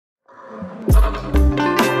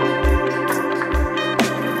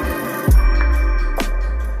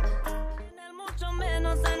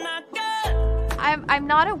I'm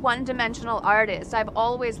not a one-dimensional artist. I've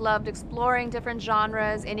always loved exploring different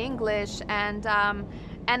genres in English, and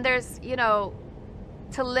there's, you know,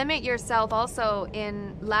 to limit yourself also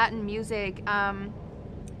in Latin music,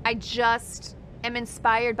 I just am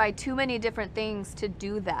inspired by too many different things to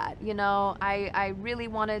do that. You know, I really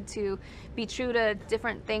wanted to be true to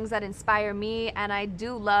different things that inspire me, and I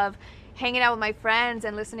do love hanging out with my friends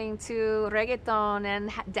and listening to reggaeton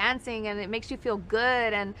and dancing, and it makes you feel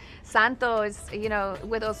good. And Santo is, you know,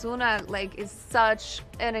 with Ozuna, like, is such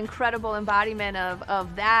an incredible embodiment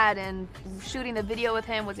of that, and shooting the video with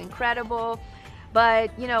him was incredible.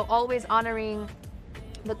 But, you know, always honoring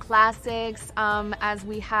the classics, as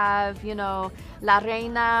we have, you know, La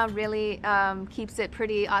Reina really keeps it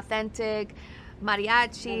pretty authentic.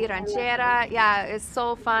 Mariachi, ranchera, yeah, it's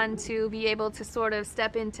so fun to be able to sort of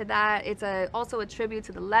step into that. It's also a tribute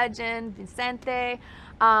to the legend, Vicente,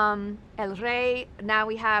 El Rey. Now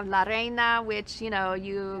we have La Reina, which, you know,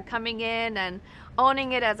 you coming in and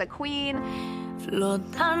owning it as a queen.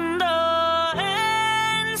 Flotando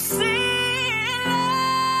en silencio.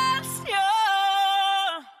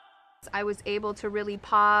 I was able to really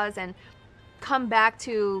pause and come back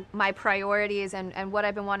to my priorities and what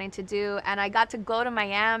I've been wanting to do, and I got to go to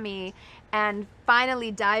Miami and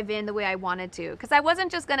finally dive in the way I wanted to, because I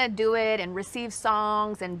wasn't just gonna do it and receive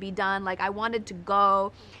songs and be done. Like, I wanted to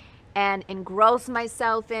go and engross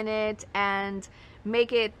myself in it and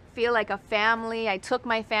make it feel like a family. I took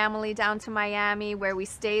my family down to Miami, where we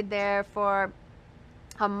stayed there for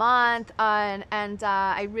a month, and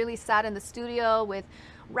I really sat in the studio with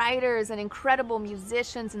writers and incredible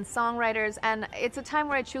musicians and songwriters, and it's a time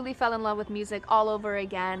where I truly fell in love with music all over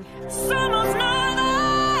again. Somos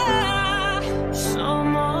nada,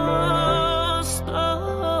 somos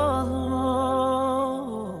todo.